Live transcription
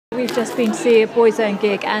we've just been to see a Boyzone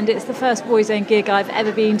gig, and it's the first Boyzone gig I've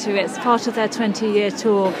ever been to. It's part of their 20-year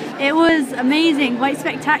tour. It was amazing, quite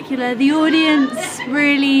spectacular. The audience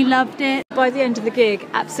really loved it. By the end of the gig,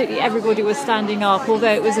 absolutely everybody was standing up,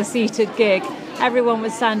 although it was a seated gig. Everyone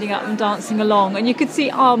was standing up and dancing along, and you could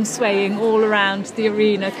see arms swaying all around the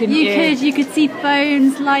arena, couldn't you? You could see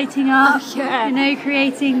phones lighting up, yeah. You know,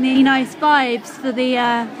 creating the nice vibes for the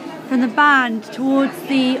from the band towards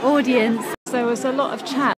the audience. There was a lot of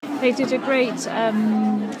chat. They did a great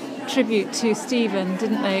tribute to Stephen,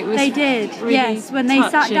 didn't they? They did, really yes, when they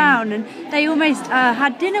touching. sat down, and they almost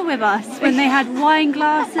had dinner with us when they had wine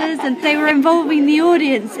glasses, and they were involving the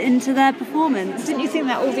audience into their performance. Didn't you think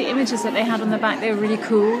that all the images that they had on the back, they were really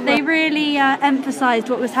cool? They really emphasised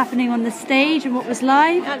what was happening on the stage and what was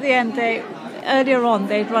live. At the end, earlier on,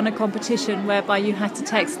 they'd run a competition whereby you had to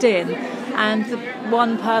text in, and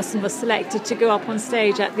one person was selected to go up on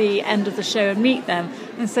stage at the end of the show and meet them.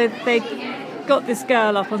 And so they got this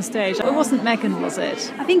girl up on stage. It wasn't Megan, was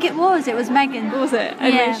it? I think it was Megan. Was it?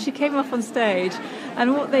 Anyway, yeah. She came up on stage,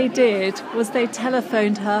 and what they did was they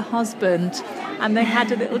telephoned her husband, and they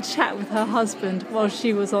had a little chat with her husband while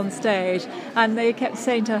she was on stage, and they kept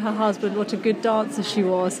saying to her husband what a good dancer she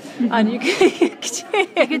was. And you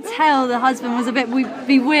could tell the husband was a bit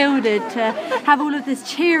bewildered to have all of this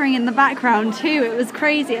cheering in the background too. It was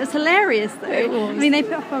crazy. It was hilarious though. It was. I mean, they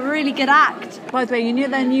put up a really good act. By the way, you know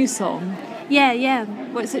their new song? Yeah.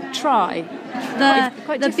 What's it? Try.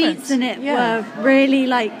 The beats in it were really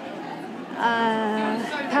like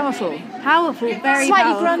powerful, very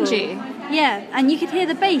slightly powerful. grungy. Yeah, and you could hear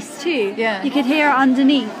the bass too. Yeah. You could hear it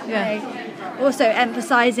underneath. Yeah. Also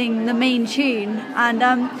emphasising the main tune, and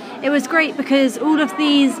it was great because all of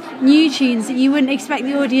these new tunes that you wouldn't expect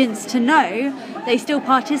the audience to know, they still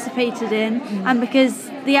participated in, and because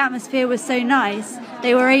the atmosphere was so nice,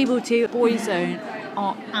 they were able to. Boyzone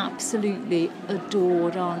are absolutely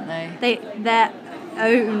adored, aren't they? Their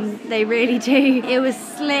own, they really do. It was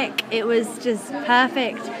slick, it was just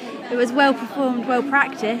perfect, it was well performed, well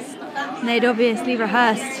practiced, and they'd obviously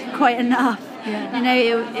rehearsed quite enough. Yeah. You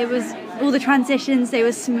know, it was all the transitions, they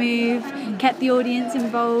were smooth, kept the audience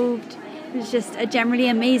involved. It was just a generally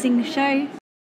amazing show.